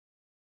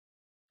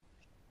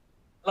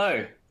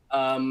Hello,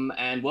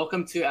 and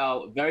welcome to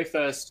our very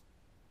first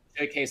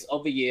showcase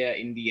of the year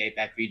in the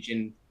APAC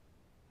region.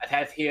 I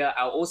have here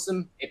our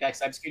awesome APAC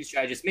cybersecurity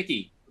strategist,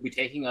 Mickey, who will be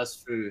taking us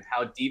through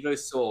how Devo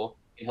SOAR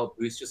can help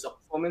boost your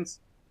SOC performance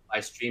by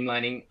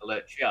streamlining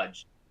alert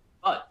triage.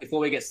 But before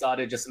we get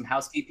started, just some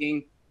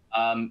housekeeping.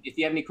 If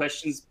you have any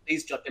questions,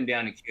 please jot them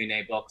down in the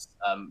Q&A box.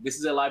 This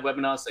is a live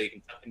webinar, so you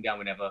can jot them down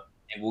whenever,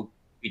 and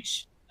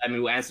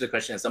we'll answer the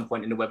question at some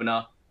point in the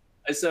webinar.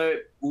 So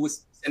we'll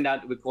send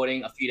out the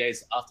recording a few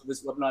days after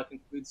this webinar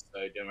concludes, so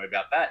don't worry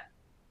about that.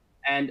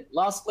 And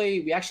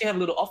lastly, we actually have a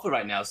little offer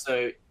right now.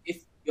 So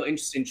if you're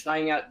interested in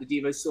trying out the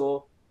Devo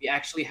SOAR, we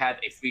actually have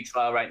a free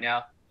trial right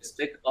now. Just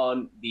click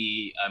on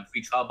the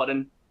free trial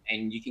button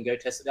and you can go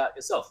test it out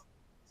yourself.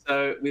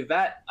 So with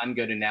that, I'm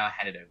going to now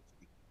hand it over to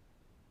you.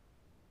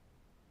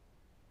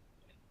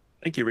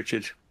 Thank you,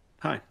 Richard.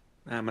 Hi,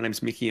 my name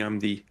is Mickey. I'm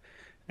the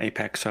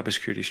APAC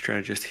cybersecurity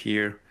strategist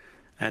here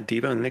at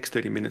Devo. In the next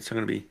 30 minutes, I'm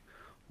going to be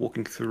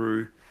walking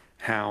through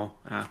how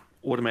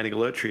automating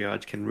alert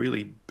triage can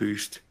really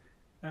boost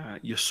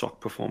your SOC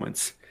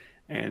performance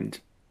and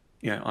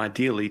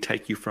ideally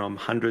take you from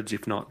hundreds,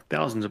 if not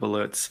thousands of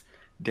alerts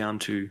down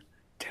to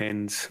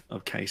tens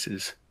of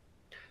cases.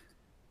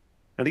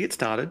 Now to get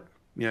started,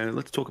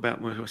 let's talk about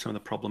some of the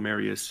problem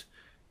areas.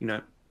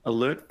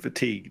 Alert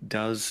fatigue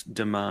does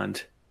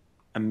demand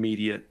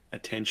immediate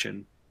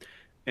attention.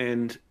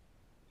 And,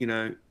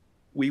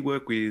 we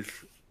work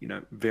with,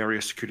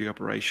 various security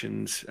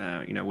operations,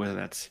 whether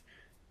that's,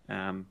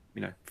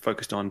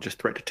 focused on just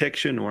threat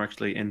detection or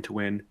actually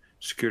end-to-end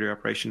security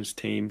operations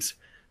teams,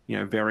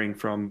 varying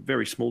from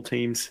very small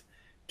teams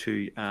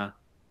to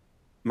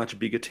much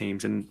bigger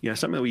teams. And,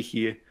 something that we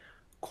hear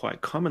quite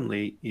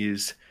commonly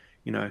is,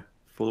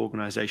 for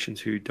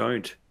organizations who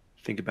don't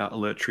think about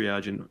alert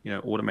triage and,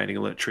 automating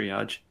alert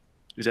triage,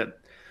 is that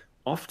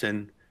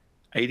often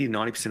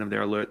 80-90% of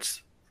their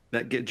alerts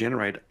that get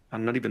generated are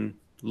not even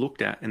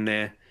looked at, and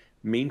their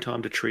mean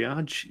time to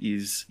triage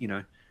is,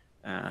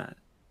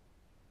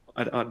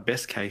 at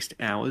best case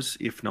hours,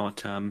 if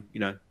not,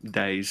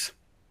 days.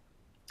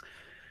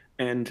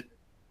 And,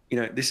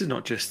 this is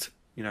not just,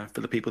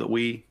 for the people that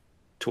we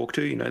talk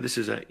to, this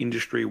is an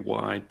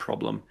industry-wide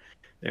problem.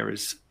 There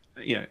is,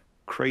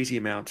 crazy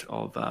amount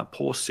of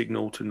poor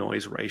signal to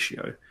noise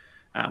ratio.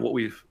 What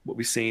we've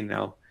seen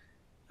now,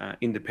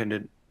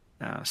 independent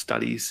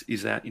studies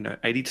is that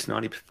 80 to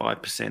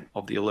 95%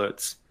 of the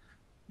alerts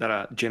that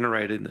are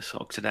generated in the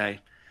SOC today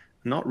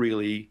are not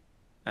really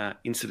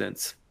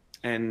incidents.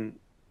 And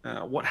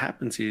what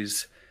happens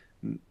is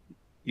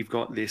you've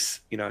got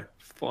this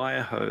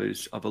fire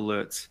hose of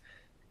alerts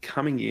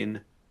coming in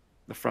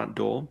the front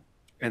door,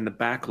 and the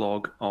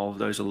backlog of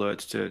those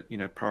alerts to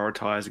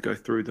prioritize and go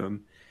through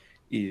them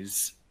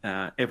is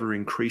ever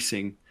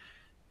increasing.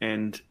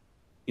 And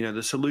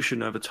the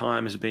solution over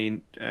time has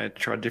been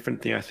tried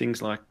different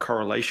things like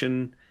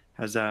correlation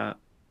has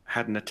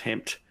had an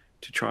attempt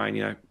to try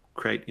and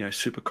create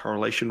super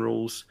correlation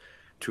rules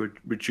to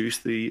reduce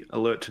the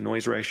alert to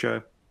noise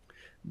ratio,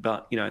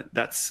 but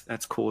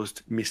that's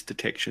caused missed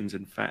detections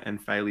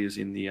and failures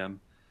in the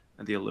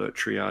alert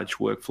triage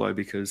workflow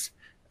because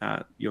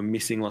you're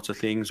missing lots of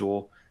things,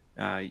 or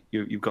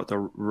you've got the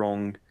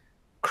wrong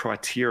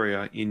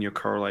criteria in your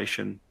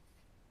correlation.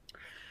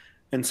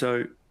 And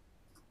so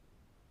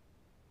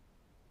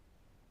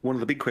one of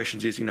the big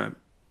questions is,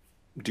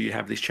 do you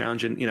have this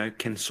challenge? And,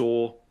 can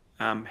SOAR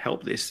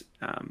help this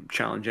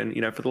challenge?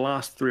 And, for the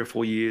last 3 or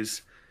 4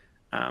 years,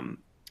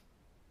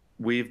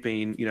 we've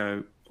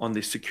been, on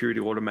this security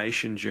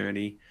automation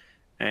journey,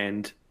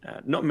 and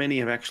not many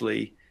have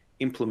actually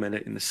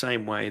implemented it in the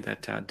same way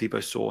that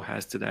Devo SOAR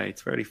has today.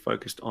 It's very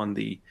focused on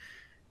the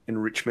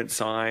enrichment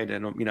side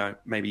and,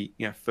 maybe,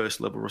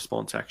 first level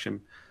response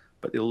action.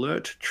 But the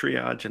alert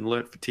triage and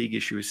alert fatigue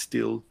issue is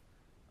still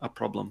a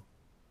problem.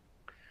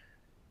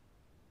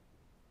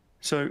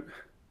 So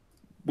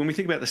when we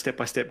think about the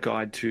step-by-step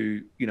guide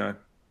to,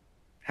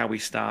 how we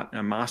start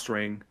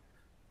mastering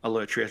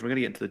alert triage, we're going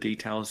to get into the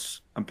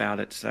details about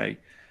it today.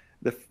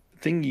 The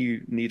thing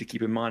you need to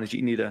keep in mind is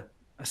you need a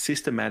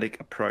systematic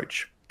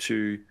approach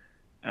to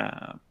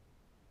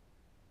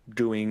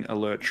doing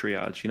alert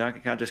triage.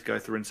 You can't just go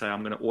through and say,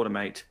 I'm going to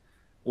automate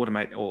or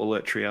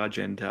alert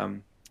triage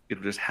and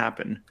it'll just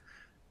happen.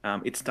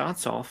 It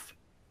starts off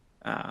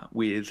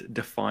with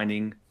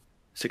defining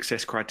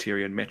success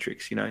criteria and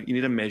metrics. You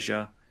need to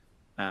measure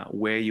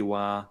where you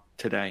are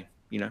today.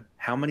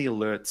 How many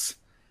alerts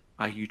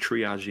are you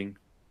triaging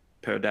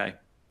per day?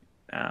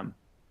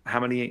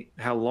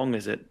 How long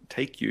does it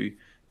take you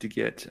to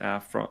get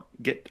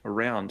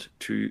around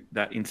to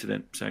that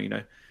incident? So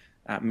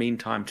mean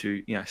time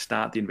to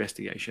start the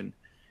investigation.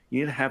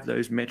 You need to have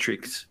those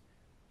metrics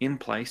in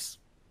place,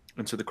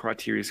 and so the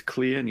criteria is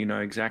clear, and you know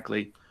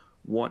exactly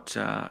what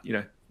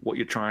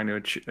you're trying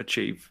to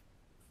achieve.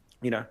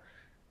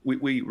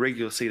 We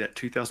regularly see that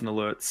 2,000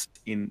 alerts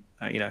in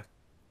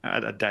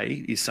at a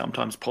day is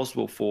sometimes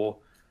possible for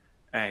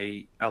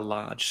a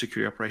large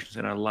security operations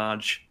and a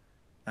large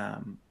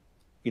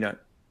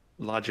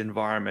large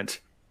environment.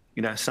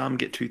 Some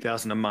get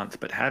 2,000 a month,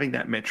 but having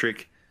that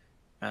metric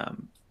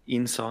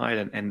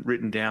inside and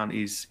written down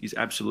is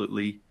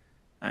absolutely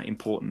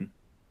important.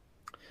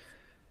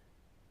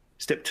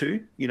 Step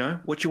 2,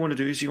 what you want to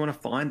do is you want to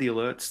find the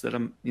alerts that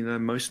are,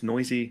 most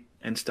noisy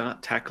and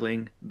start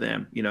tackling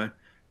them.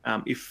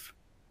 If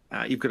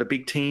you've got a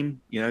big team,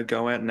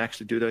 go out and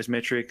actually do those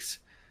metrics.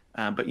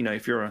 But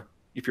if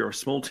you're a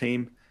small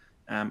team,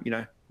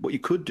 what you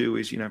could do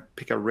is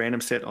pick a random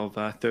set of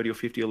 30 or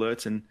 50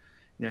 alerts and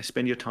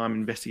spend your time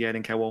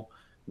investigating. Okay, well,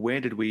 where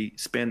did we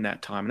spend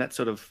that time? And that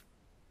sort of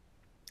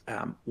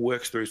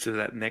works through to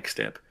that next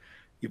step.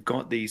 You've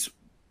got these,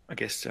 I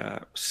guess,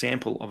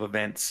 sample of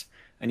events,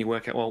 and you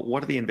work out, well,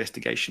 what are the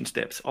investigation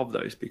steps of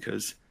those?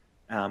 Because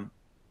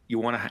you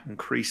want to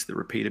increase the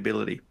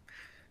repeatability.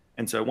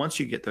 And so once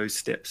you get those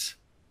steps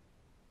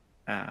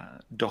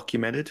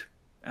documented,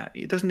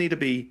 it doesn't need to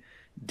be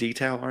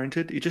detail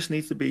oriented. It just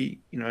needs to be,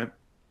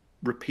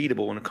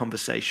 repeatable in a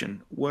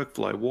conversation,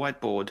 workflow,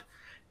 whiteboard,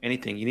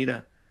 anything. You need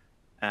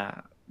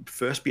to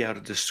first be able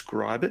to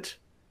describe it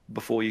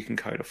before you can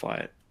codify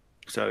it.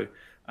 So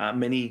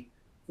many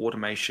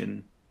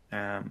automation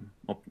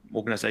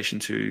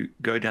organizations who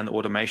go down the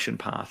automation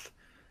path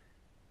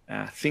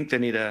think they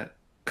need to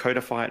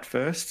codify it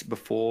first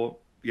before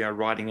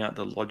writing out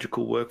the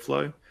logical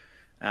workflow.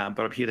 But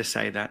I'm here to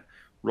say that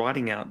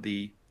writing out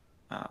the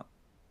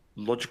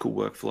logical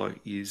workflow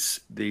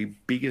is the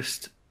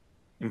biggest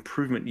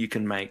improvement you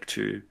can make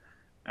to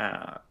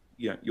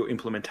your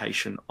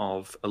implementation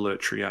of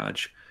alert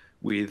triage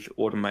with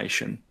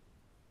automation.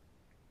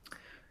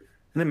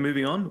 And then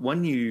moving on,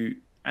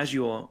 as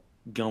you're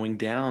going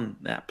down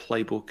that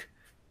playbook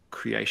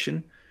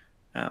creation,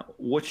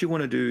 what you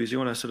want to do is you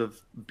want to sort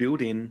of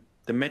build in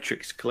the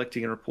metrics,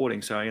 collecting and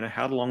reporting. So,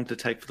 how long did it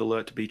take for the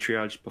alert to be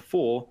triaged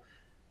before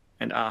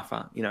and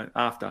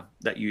after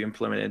that you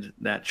implemented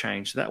that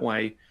change. So that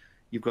way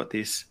you've got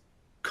this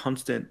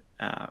constant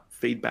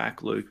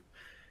feedback loop.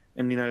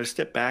 And, to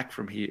step back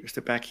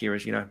here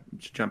is, to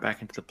jump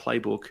back into the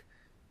playbook.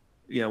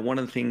 One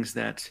of the things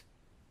that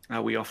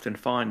we often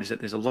find is that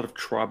there's a lot of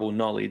tribal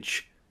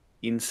knowledge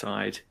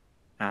inside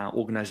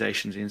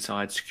organizations,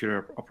 inside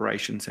security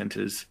operations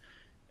centers.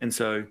 And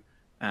so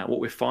what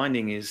we're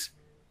finding is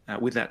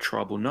with that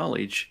tribal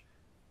knowledge,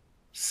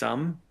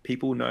 some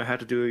people know how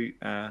to do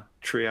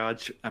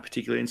triage a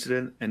particular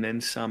incident and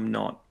then some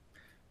not.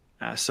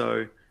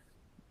 So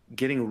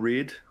getting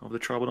rid of the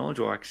tribal knowledge,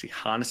 or actually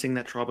harnessing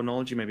that tribal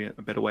knowledge, maybe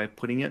a better way of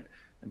putting it,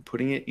 and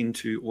putting it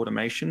into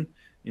automation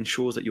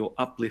ensures that you're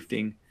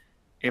uplifting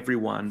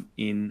everyone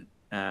in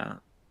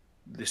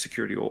the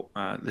security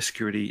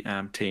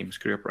team,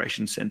 security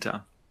operations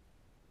center.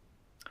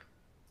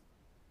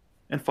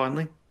 And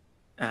finally,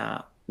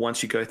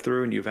 once you go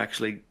through and you've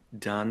actually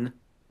done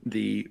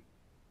the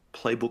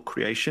playbook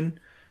creation,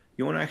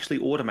 you want to actually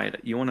automate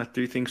it. You want to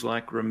do things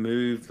like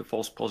remove the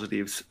false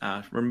positives,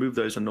 remove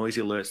those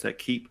noisy alerts that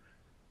keep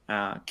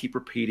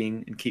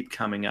repeating and keep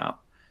coming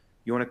up.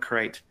 You want to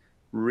create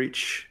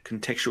rich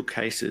contextual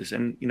cases,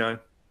 and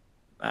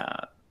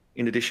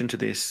in addition to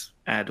this,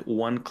 add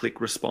one-click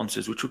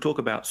responses, which we'll talk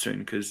about soon.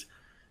 Because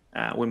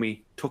when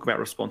we talk about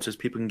responses,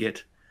 people can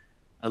get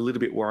a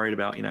little bit worried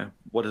about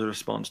what does a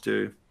response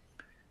do,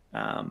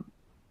 but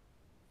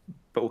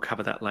we'll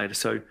cover that later.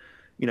 So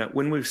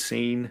when we've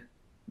seen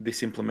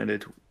this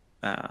implemented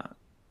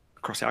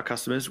across our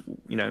customers,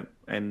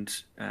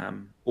 and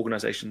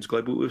organizations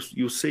globally,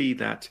 you'll see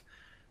that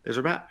there's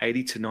about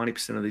 80 to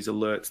 90% of these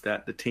alerts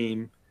that the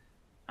team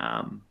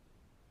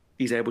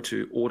is able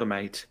to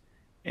automate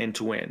end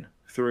to end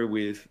through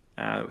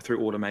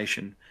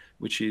automation,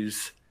 which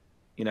is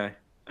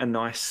a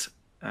nice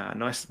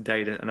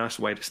data, a nice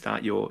way to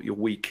start your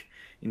week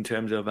in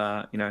terms of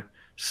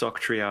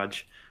SOC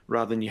triage,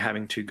 rather than you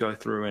having to go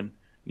through and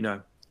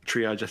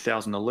triage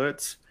 1,000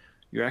 alerts.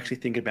 You're actually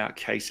thinking about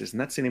cases, and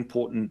that's an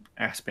important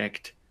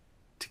aspect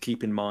to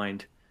keep in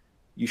mind.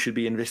 Your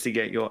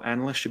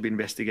analyst should be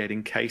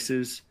investigating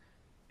cases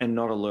and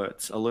not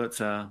alerts.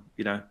 Alerts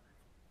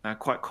are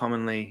quite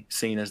commonly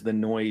seen as the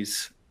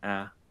noise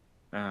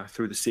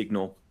through the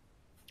signal.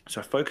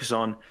 So focus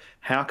on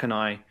how can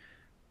I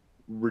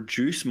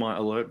reduce my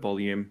alert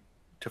volume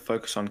to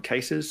focus on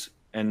cases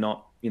and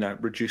not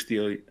reduce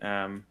the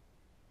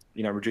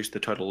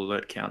total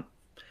alert count.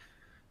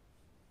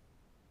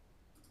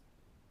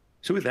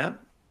 So with that,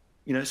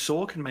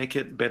 SOAR can make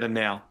it better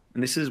now.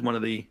 And this is one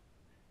of the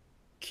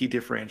key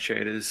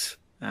differentiators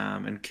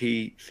and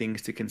key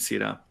things to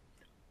consider.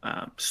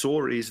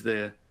 SOAR is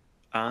the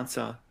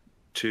answer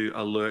to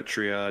alert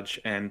triage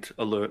and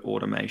alert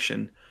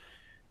automation.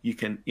 You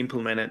can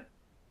implement it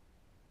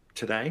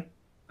today.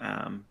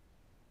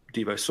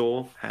 Devo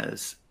SOAR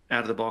has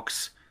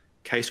out-of-the-box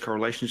case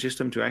correlation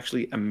system to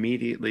actually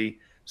immediately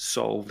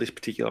solve this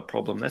particular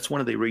problem. That's one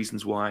of the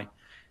reasons why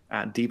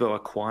Devo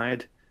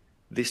acquired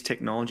this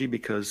technology,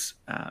 because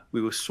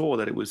we saw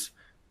that it was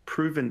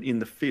proven in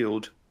the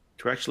field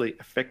to actually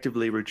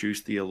effectively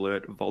reduce the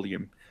alert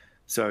volume.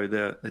 So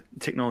the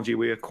technology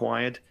we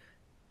acquired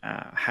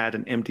had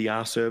an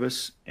MDR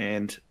service,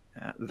 and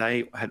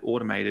they had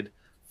automated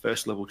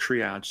first level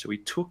triage. So we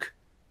took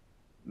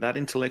that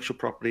intellectual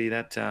property,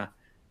 that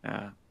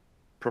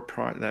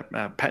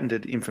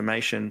patented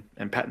information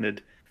and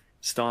patented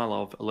style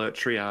of alert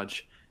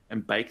triage,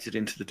 and baked it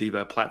into the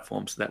Devo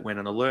platform so that when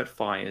an alert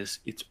fires,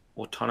 it's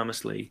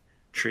autonomously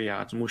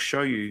triaged. And we'll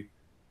show you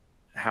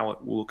how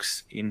it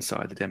looks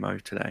inside the demo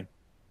today.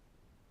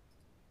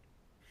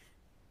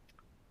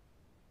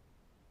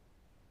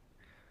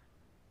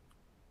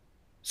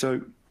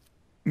 So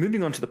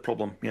moving on to the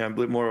problem, a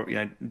bit more,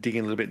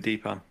 digging a little bit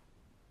deeper.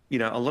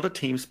 A lot of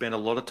teams spend a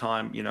lot of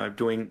time,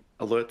 doing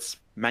alerts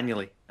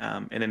manually.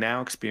 And in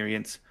our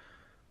experience,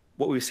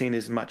 what we've seen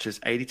is as much as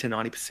 80 to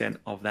 90%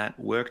 of that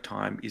work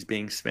time is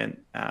being spent,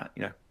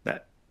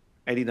 that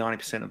 80,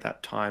 90% of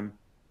that time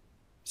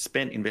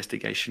spent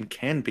investigation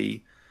can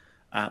be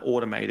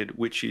automated,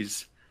 which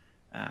is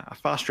a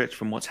far stretch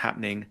from what's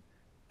happening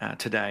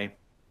today.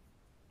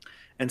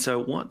 And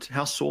so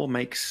how SOAR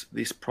makes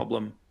this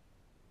problem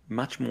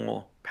much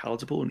more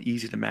palatable and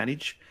easy to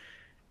manage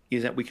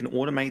is that we can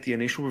automate the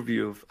initial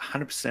review of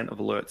 100% of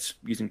alerts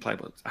using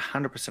playbooks,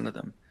 100% of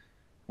them.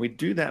 We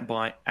do that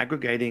by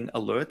aggregating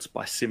alerts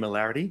by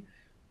similarity,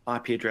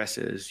 IP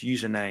addresses,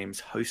 usernames,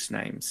 host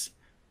names.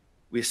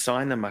 We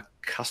assign them a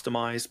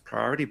customized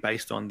priority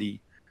based on the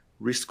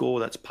risk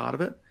score that's part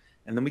of it.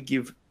 And then we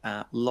give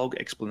log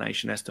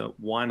explanation as to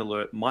why an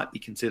alert might be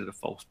considered a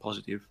false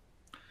positive.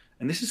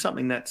 And this is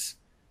something that's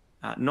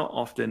not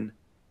often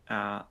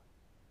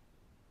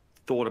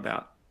thought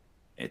about.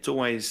 It's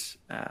always,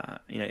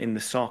 in the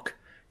SOC,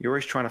 you're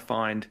always trying to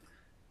find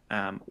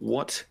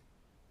what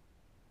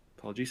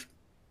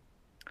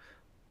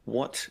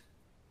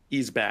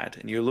is bad.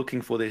 And you're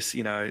looking for this,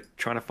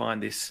 trying to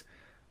find this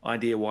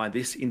idea why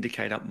this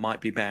indicator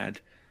might be bad.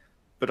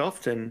 But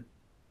often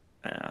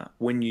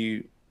when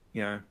you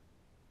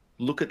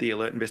look at the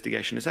alert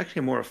investigation, it's actually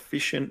a more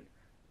efficient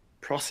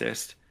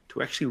process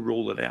to actually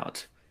rule it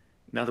out.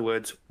 In other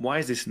words, why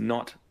is this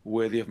not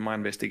worthy of my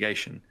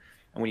investigation?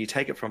 And when you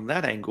take it from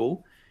that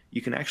angle,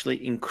 you can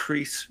actually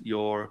increase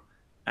your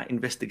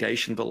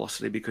investigation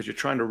velocity because you're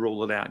trying to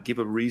rule it out, give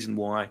a reason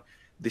why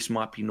this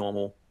might be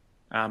normal.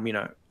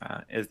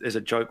 As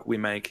a joke we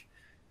make,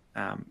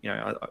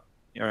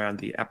 around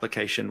the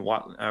application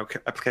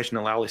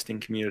allow listing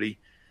community,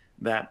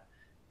 that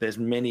there's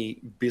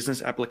many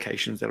business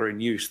applications that are in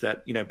use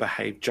that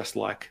behave just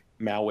like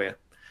malware.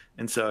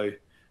 And so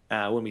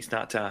when we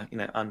start to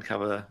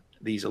uncover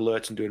these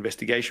alerts and do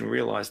investigation, we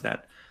realize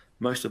that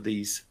most of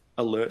these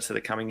alerts that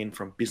are coming in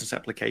from business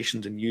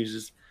applications and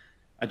users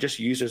are just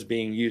users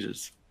being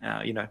users,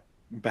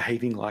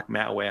 behaving like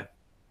malware.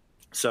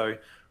 So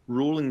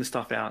ruling the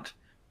stuff out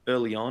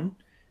early on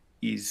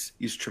is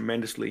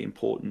tremendously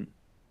important.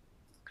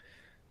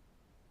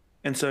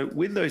 And so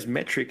with those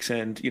metrics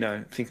and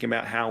thinking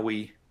about how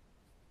we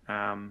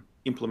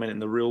implement it in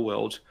the real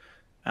world,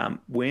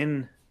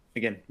 when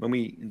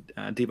we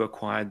Devo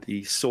acquired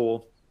the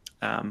SOAR,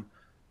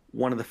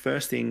 one of the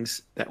first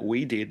things that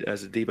we did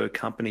as a Devo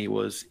company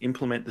was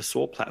implement the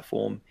SOAR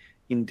platform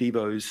in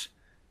Devo's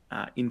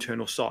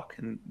internal SOC.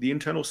 And the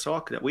internal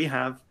SOC that we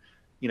have,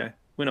 we're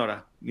not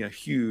a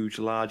huge,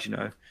 large,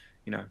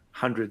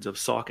 hundreds of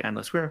SOC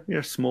analysts. We're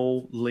a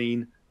small,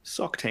 lean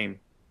SOC team.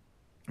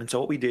 And so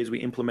what we did is we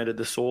implemented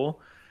the SOAR,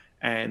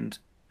 and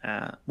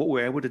what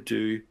we're able to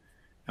do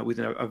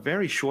within a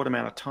very short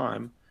amount of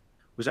time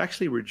was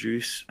actually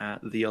reduce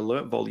the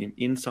alert volume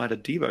inside a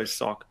Devo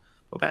SOC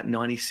about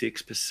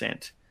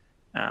 96%.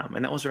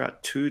 And that was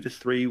about 2 to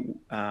 3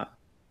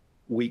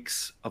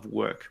 weeks of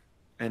work.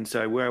 And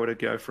so we're able to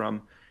go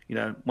from,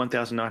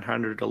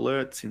 1,900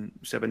 alerts in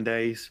 7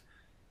 days.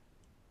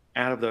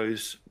 Out of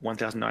those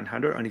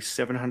 1,900, only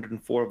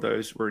 704 of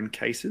those were in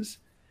cases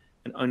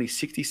and only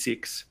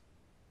 66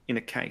 in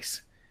a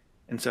case.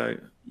 And so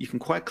you can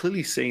quite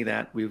clearly see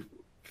that we've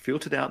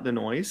filtered out the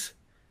noise.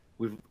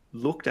 We've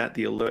looked at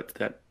the alerts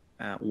that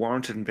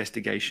warranted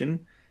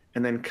investigation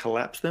and then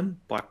collapsed them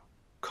by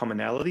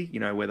commonality,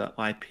 whether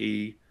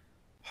IP,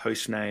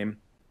 host name,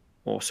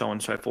 or so on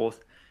and so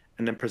forth,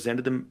 and then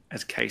presented them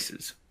as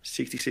cases,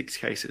 66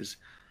 cases.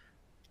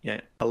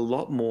 A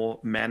lot more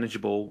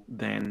manageable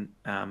than,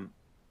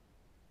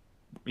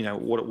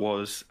 what it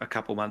was a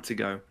couple months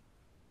ago.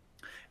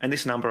 And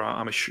this number,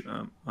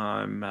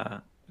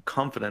 I'm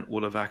confident,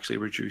 will have actually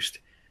reduced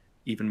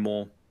even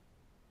more.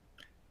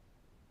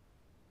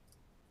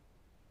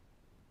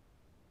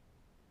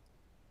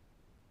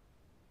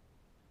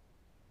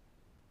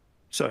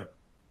 So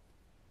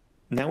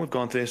now we've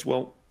gone through this.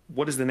 Well,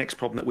 what is the next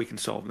problem that we can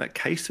solve? That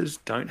cases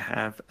don't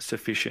have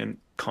sufficient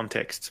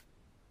context.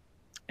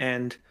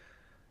 And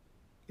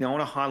I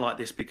want to highlight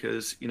this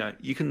because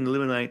you can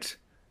eliminate,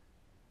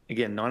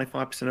 again,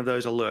 95% of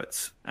those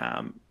alerts.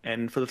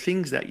 And for the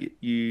things that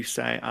you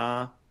say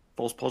are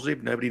false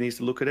positive, nobody needs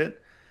to look at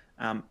it.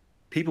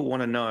 People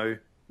want to know,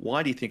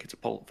 why do you think it's a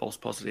false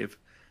positive?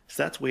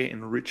 So that's where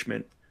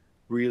enrichment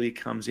really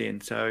comes in.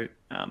 So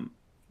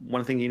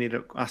one thing you need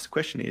to ask the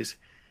question is,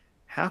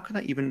 how can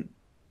I even,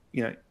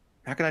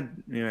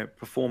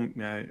 perform,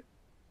 an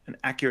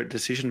accurate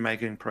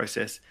decision-making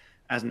process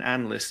as an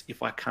analyst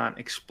if I can't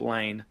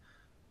explain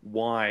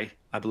why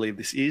I believe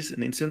this is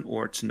an incident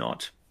or it's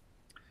not.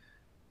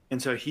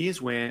 And so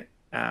here's where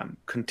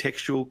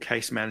contextual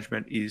case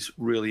management is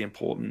really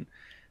important.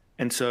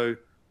 And so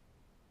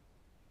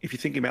if you're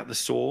thinking about the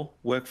SOAR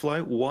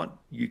workflow, what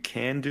you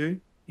can do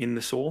in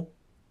the SOAR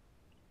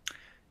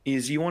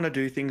is you want to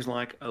do things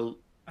like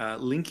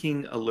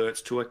linking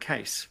alerts to a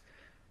case,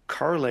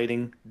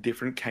 correlating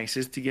different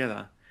cases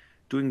together,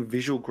 doing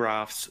visual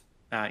graphs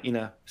in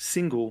a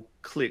single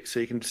click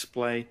so you can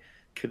display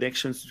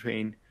connections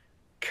between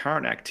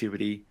current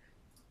activity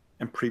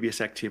and previous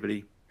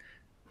activity.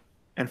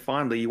 And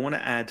finally, you want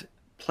to add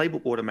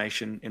playbook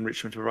automation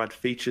enrichment to provide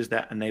features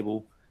that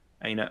enable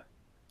that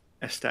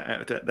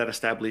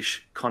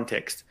establish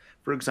context.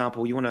 For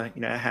example, you want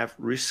to have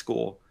risk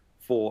score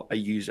for a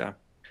user.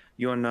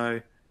 You want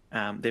to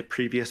know their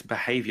previous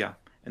behavior,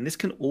 and this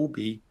can all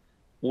be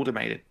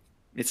automated.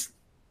 It's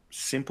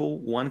simple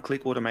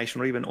one-click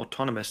automation or even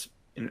autonomous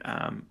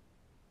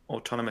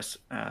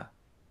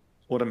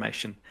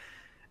automation.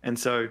 And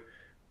so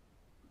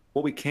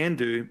what we can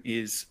do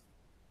is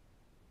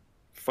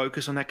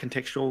focus on that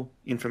contextual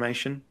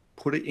information,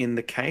 put it in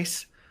the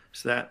case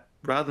so that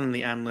rather than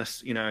the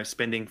analyst,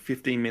 spending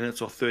 15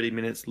 minutes or 30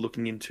 minutes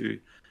looking into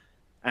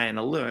an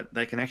alert,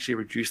 they can actually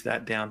reduce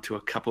that down to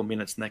a couple of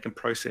minutes and they can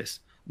process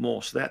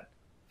more. So that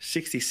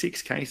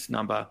 66 case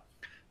number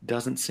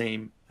doesn't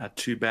seem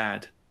too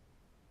bad.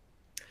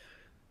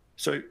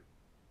 So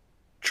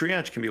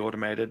triage can be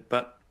automated,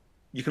 but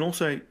you can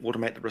also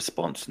automate the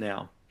response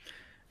now.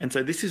 And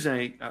so this is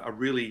a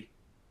really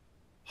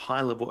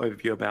high-level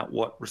overview about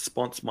what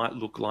response might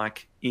look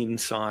like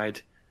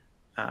inside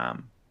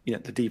the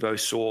Devo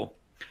SOAR.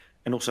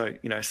 And also,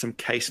 some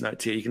case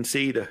notes here. You can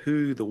see the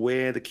who, the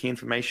where, the key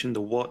information,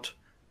 the what,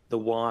 the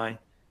why,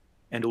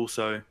 and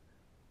also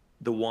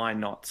the why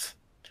nots.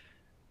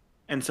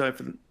 And so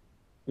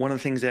one of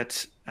the things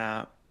that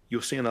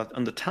you'll see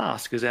on the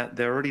task is that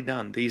they're already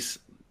done. These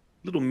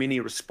little mini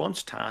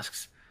response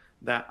tasks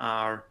that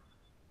are,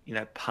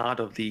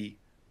 part of the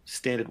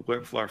standard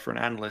workflow for an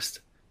analyst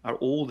are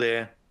all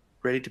there,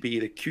 ready to be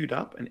either queued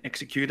up and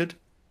executed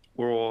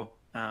or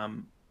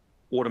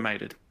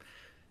automated.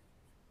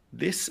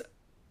 This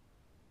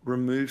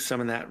removes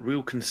some of that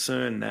real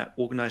concern that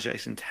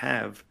organizations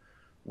have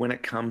when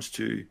it comes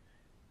to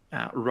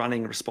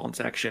running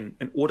response action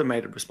and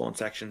automated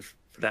response actions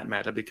for that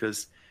matter,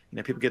 because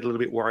people get a little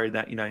bit worried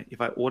that if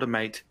I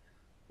automate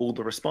all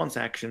the response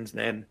actions,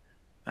 then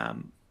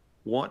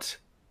what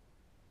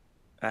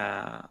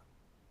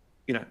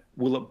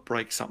will it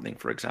break something,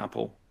 for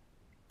example?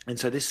 And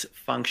so this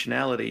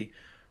functionality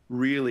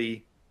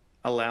really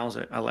allows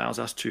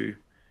us to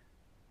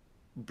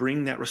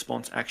bring that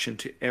response action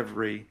to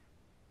every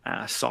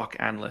SOC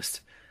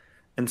analyst.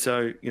 And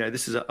so,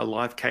 this is a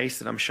live case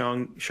that I'm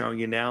showing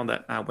you now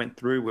that I went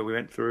through, where we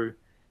went through,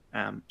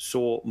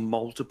 saw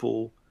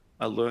multiple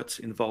alerts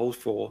involved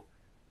for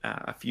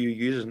a few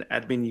users, an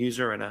admin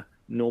user and a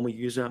normal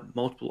user,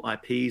 multiple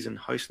IPs and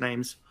host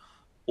names,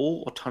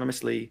 all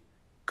autonomously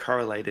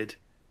correlated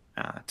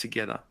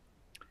together.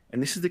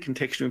 And this is the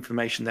contextual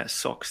information that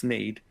SOCs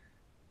need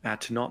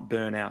to not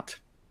burn out.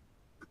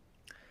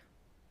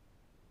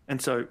 And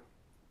so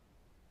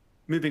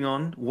moving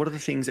on, what are the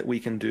things that we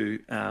can do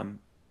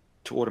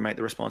to automate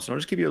the response? And I'll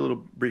just give you a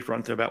little brief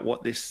run through about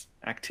what this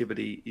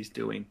activity is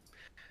doing.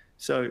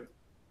 So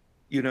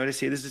you notice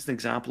here, this is an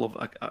example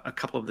of a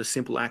couple of the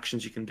simple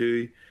actions you can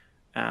do,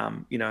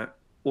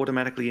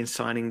 automatically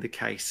assigning the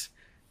case,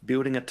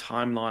 building a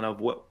timeline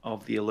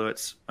of the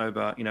alerts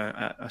over,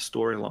 a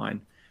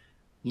storyline,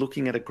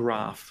 looking at a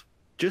graph,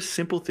 just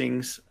simple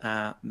things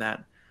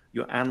that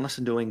your analysts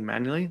are doing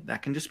manually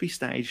that can just be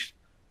staged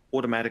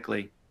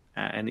automatically.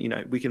 And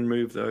we can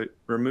remove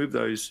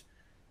those,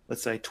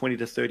 let's say 20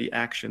 to 30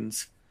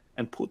 actions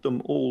and put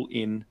them all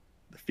in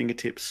the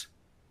fingertips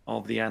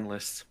of the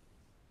analysts.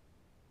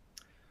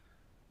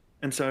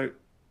 And so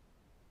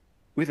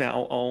with that,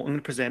 I'm going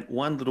to present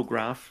one little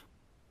graph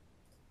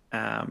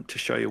to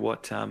show you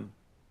what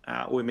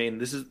we mean.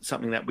 This is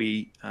something that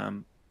we,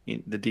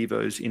 in the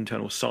Devo's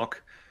internal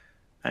SOC.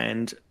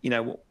 And,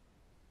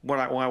 why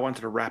I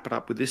wanted to wrap it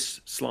up with this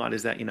slide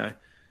is that,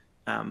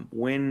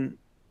 when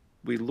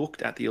we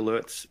looked at the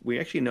alerts, we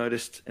actually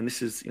noticed, and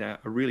this is, a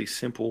really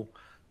simple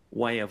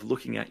way of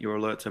looking at your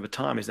alerts over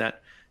time, is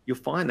that you'll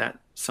find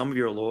that some of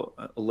your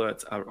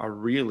alerts are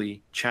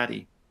really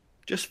chatty.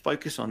 Just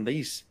focus on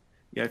these.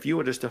 If you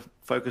were just to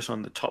focus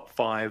on the top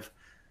 5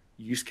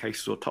 use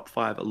cases or top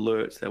 5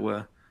 alerts that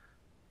were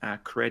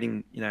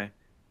creating,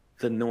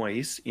 the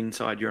noise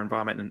inside your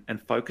environment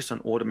and focus on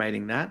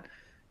automating that,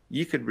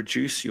 you could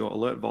reduce your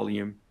alert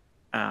volume,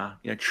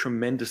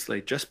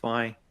 tremendously just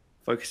by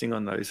focusing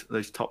on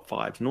those top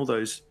 5 and all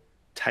those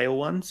tail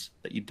ones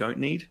that you don't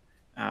need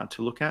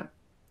to look at.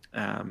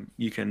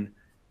 You can,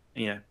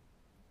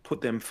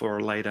 put them for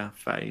a later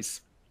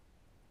phase.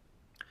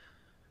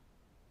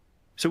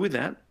 So with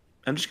that,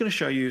 I'm just going to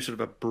show you sort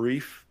of a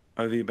brief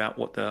overview about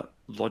what the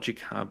Logic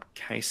Hub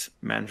case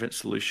management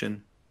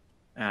solution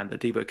and the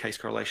Devo case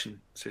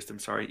correlation system,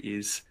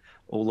 is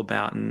all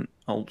about. And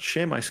I'll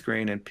share my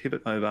screen and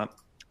pivot over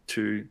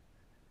to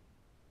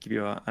give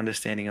you an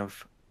understanding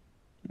of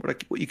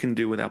what you can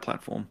do with our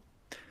platform.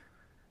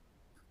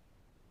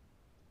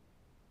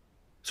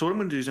 So what I'm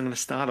going to do is I'm going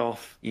to start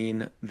off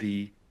in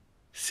the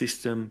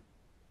system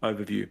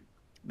overview.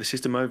 The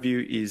system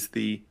overview is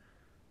the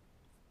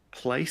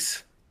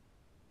place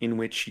in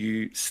which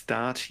you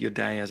start your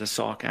day as a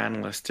SOC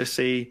analyst to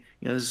see,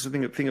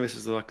 think of this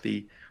as like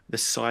the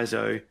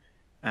CISO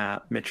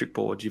metric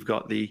board. You've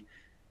got the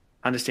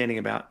understanding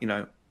about,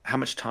 how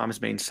much time has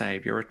been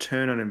saved, your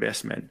return on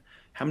investment,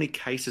 how many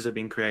cases have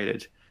been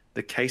created,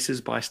 the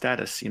cases by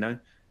status,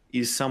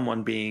 is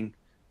someone being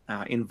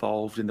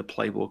involved in the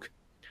playbook.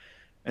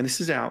 And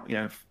this is our,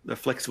 the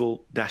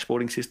flexible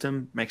dashboarding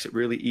system makes it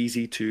really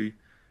easy to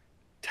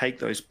take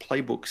those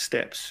playbook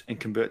steps and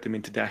convert them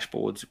into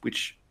dashboards,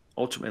 which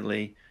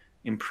ultimately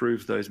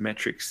improve those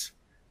metrics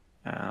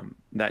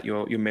that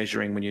you're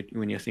measuring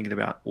when you're thinking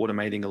about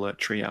automating alert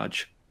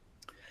triage.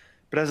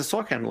 But as a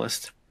SOC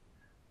analyst,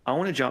 I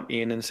want to jump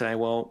in and say,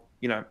 well,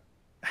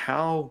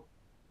 how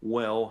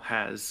well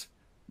has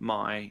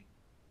my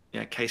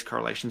case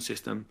correlation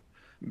system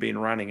been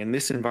running? In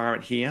this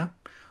environment here,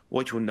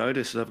 what you'll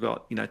notice is I've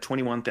got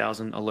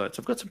 21,000 alerts.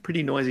 I've got some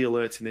pretty noisy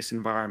alerts in this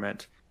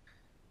environment,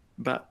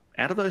 but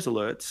out of those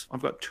alerts,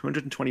 I've got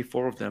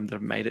 224 of them that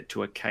have made it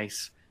to a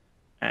case,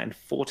 and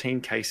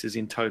 14 cases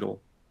in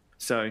total.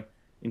 So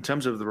in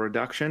terms of the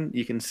reduction,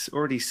 you can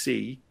already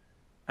see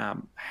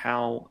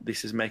how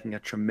this is making a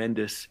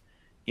tremendous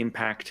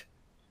impact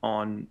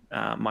on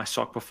my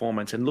SOC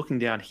performance. And looking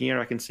down here,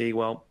 I can see,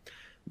 well,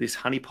 this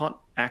honeypot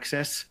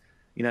access,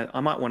 I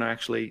might want to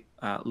actually,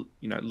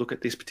 look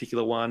at this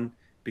particular one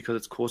because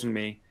it's causing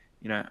me,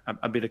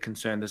 a bit of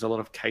concern. There's a lot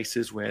of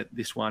cases where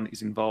this one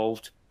is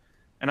involved,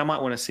 and I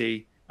might want to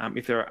see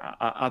if there are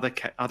other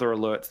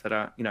alerts that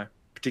are,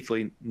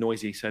 particularly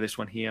noisy. So this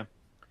one here,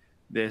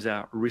 there's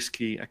a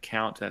risky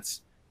account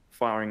that's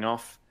firing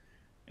off.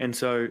 And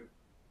so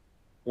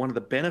one of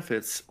the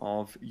benefits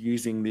of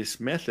using this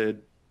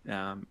method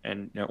and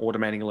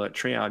automating alert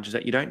triage is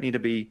that you don't need to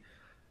be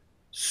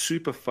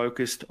super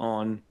focused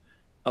on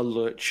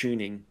alert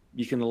tuning.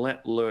 You can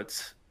let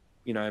alerts,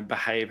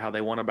 behave how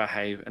they want to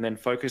behave, and then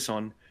focus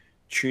on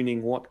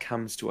tuning what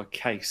comes to a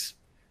case.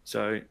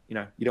 So,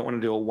 you don't want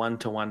to do a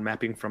one-to-one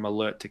mapping from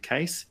alert to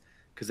case,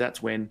 because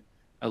that's when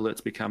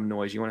alerts become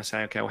noise. You want to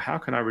say, okay, well, how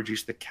can I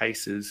reduce the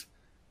cases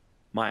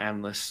my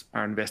analysts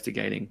are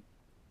investigating?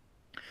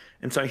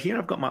 And so here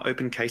I've got my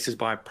open cases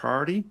by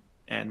priority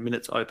and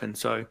minutes open.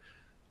 So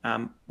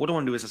what I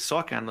want to do as a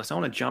SOC analyst, I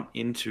want to jump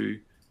into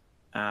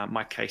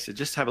my cases,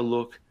 just have a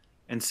look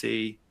and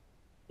see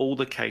all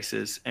the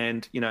cases.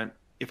 And,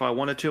 if I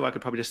wanted to, I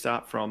could probably just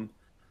start from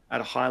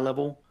at a high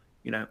level,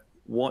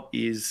 what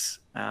is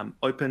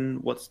open,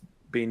 what's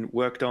been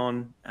worked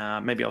on.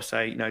 Maybe I'll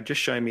say,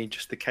 just show me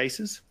just the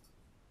cases.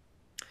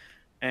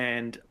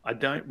 And I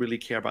don't really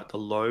care about the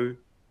low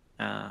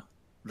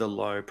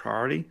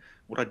priority.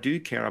 What I do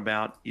care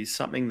about is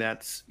something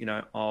that's,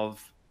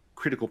 of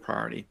critical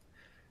priority.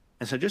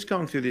 And so just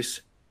going through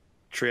this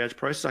triage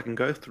process, I can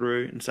go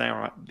through and say, all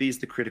right, these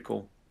are the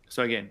critical.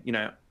 So again,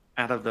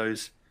 out of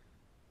those,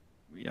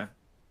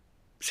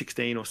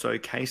 16 or so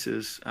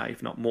cases,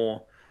 if not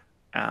more,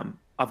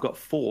 I've got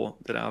 4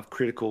 that are of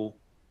critical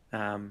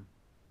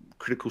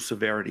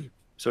severity.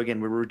 So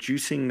again, we're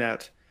reducing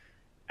that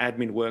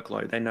admin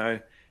workload. They know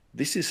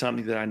this is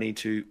something that I need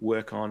to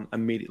work on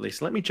immediately.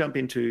 So let me jump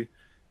into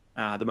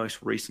the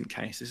most recent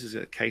case. This is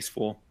a case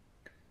for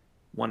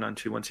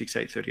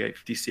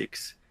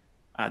 192.168.38.56.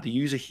 The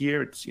user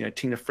here, it's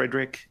Tina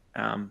Frederick.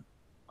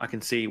 I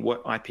can see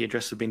what IP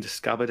addresses have been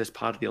discovered as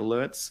part of the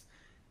alerts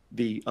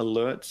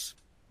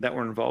that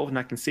were involved, and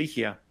I can see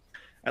here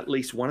at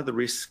least one of the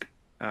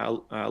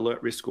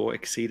alert risk score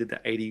exceeded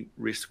the 80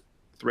 risk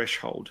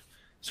threshold.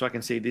 So I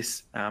can see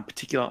this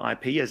particular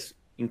IP has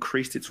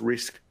increased its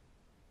risk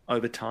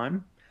over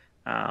time,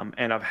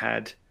 and I've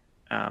had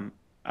a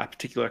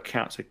particular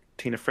account, so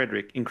Tina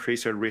Frederick,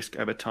 increase her risk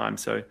over time.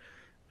 So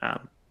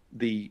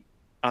the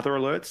other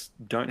alerts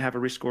don't have a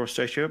risk score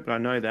associated, but I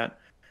know that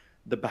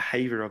the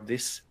behavior of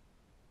this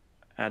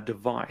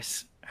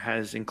device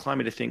has inclined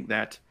me to think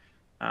that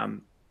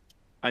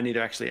I need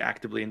to actually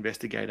actively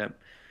investigate it.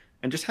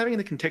 And just having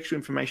the contextual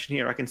information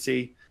here, I can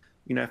see,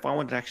 if I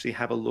wanted to actually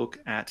have a look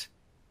at,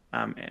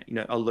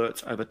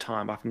 alerts over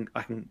time, I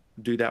can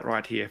do that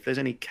right here. If there's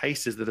any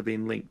cases that have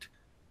been linked,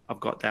 I've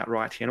got that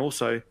right here. And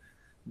also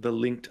the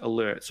linked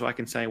alert. So I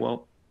can say,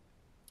 well,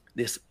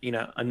 this,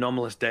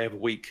 anomalous day of a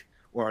week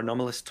or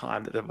anomalous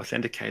time that they've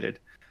authenticated,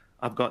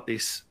 I've got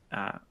this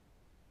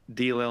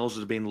DLLs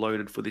that have been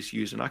loaded for this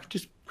user. And I can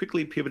just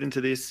quickly pivot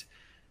into this,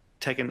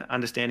 take an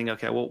understanding,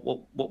 okay,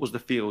 well, what was the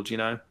field,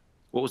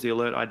 what was the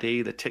alert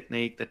ID, the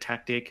technique, the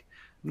tactic.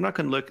 I'm not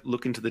going to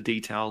look into the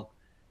detail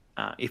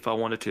if I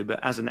wanted to, but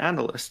as an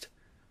analyst,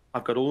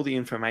 I've got all the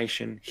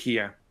information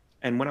here.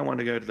 And when I want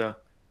to go to the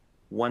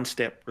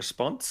one-step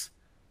response,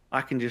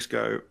 I can just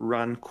go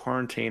run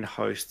quarantine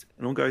host,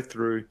 and I'll go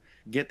through,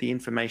 get the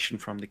information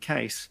from the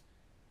case,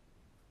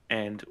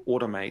 and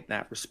automate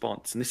that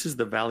response. And this is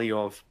the value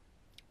of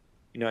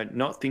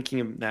not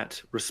thinking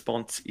that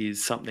response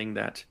is something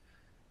that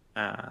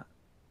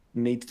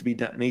needs to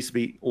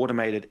be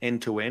automated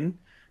end to end.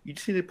 You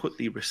just need to put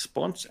the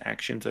response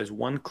actions, those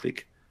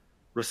one-click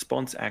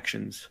response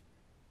actions,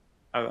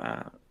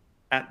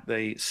 at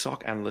the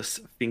SOC analyst's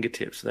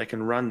fingertips, so they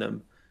can run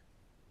them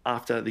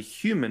after the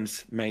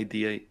humans made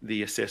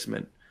the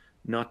assessment,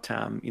 not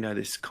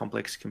this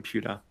complex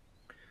computer.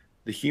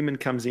 The human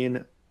comes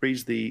in,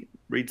 reads the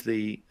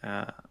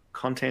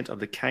content of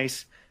the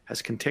case,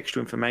 has contextual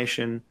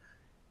information,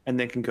 and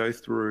then can go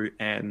through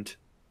and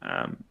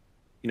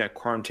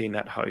quarantine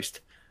that host.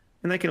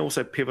 And they can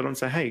also pivot and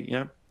say,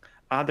 hey,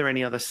 are there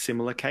any other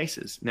similar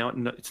cases? Now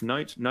it's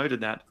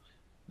noted that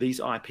these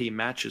IP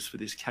matches for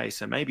this case,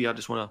 so maybe I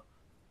just want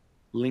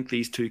to link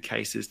these two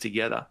cases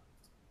together.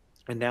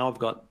 And now I've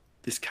got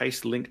this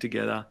case linked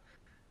together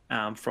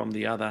from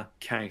the other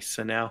case.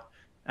 So now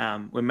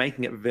we're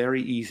making it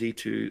very easy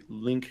to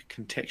link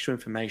contextual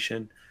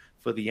information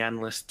for the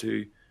analyst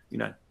to,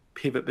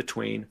 pivot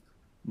between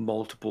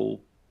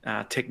multiple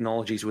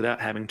technologies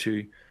without having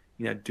to,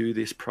 do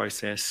this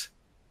process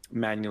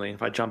manually. And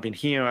if I jump in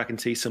here, I can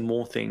see some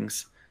more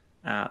things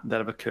that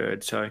have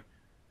occurred. So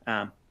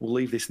we'll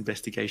leave this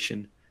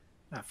investigation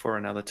for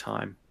another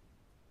time.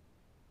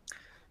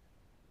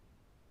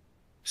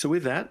 So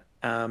with that,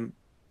 I'm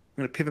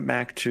going to pivot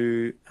back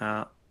to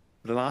the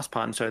last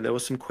part. And so there were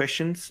some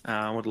questions.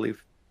 I want to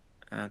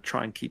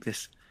try and keep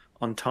this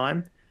on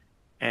time.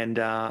 And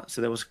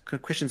so there was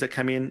questions that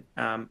come in.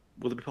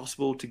 Will it be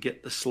possible to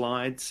get the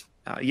slides?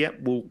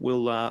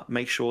 We'll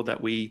make sure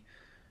that we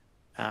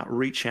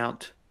reach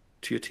out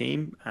to your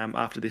team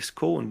after this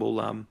call, and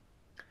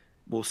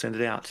we'll send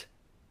it out.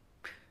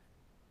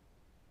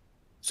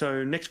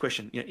 So next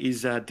question,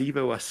 is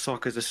Devo a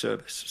SOC as a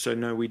service? So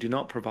no, we do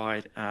not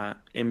provide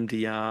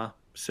MDR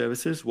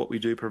services. What we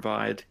do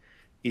provide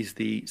is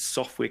the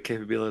software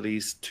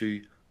capabilities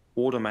to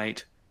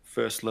automate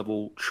first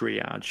level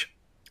triage.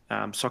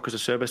 SOC as a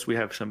service, we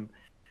have some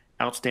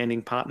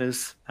outstanding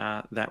partners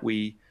that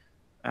we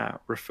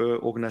refer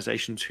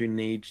organizations who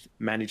need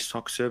managed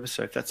SOC service.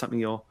 So if that's something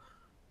you're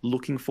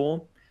looking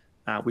for,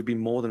 we'd be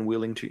more than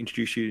willing to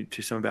introduce you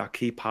to some of our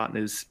key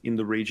partners in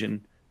the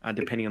region,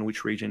 depending on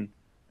which region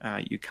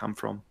you come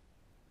from.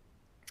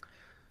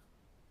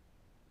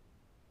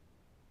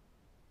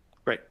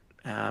 Great.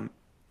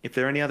 If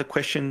there are any other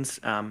questions,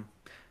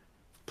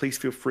 please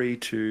feel free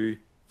to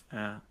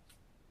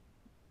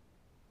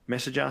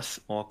message us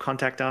or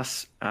contact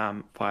us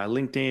via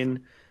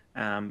LinkedIn.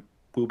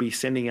 We'll be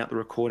sending out the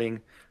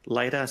recording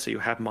later, so you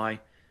have my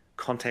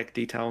contact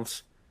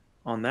details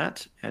on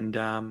that. And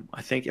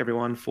I thank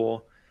everyone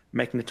for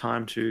making the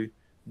time to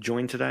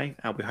join today.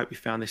 We hope you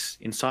found this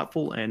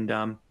insightful.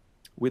 And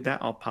with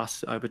that, I'll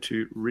pass it over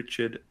to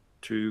Richard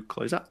to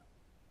close up.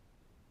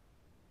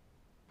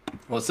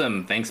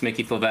 Awesome. Thanks,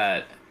 Mickey, for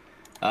that.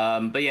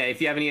 But yeah,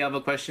 if you have any other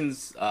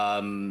questions,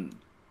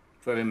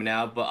 for him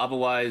now. But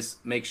otherwise,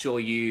 make sure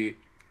you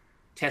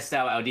test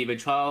out our Devo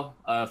trial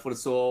for the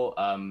SOAR.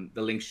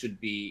 The link should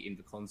be in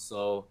the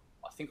console,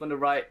 I think on the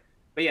right.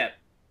 But yeah,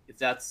 if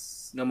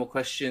that's no more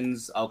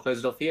questions, I'll close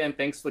it off here. And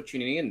thanks for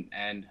tuning in,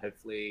 and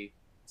hopefully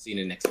see you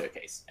in the next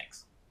showcase.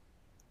 Thanks.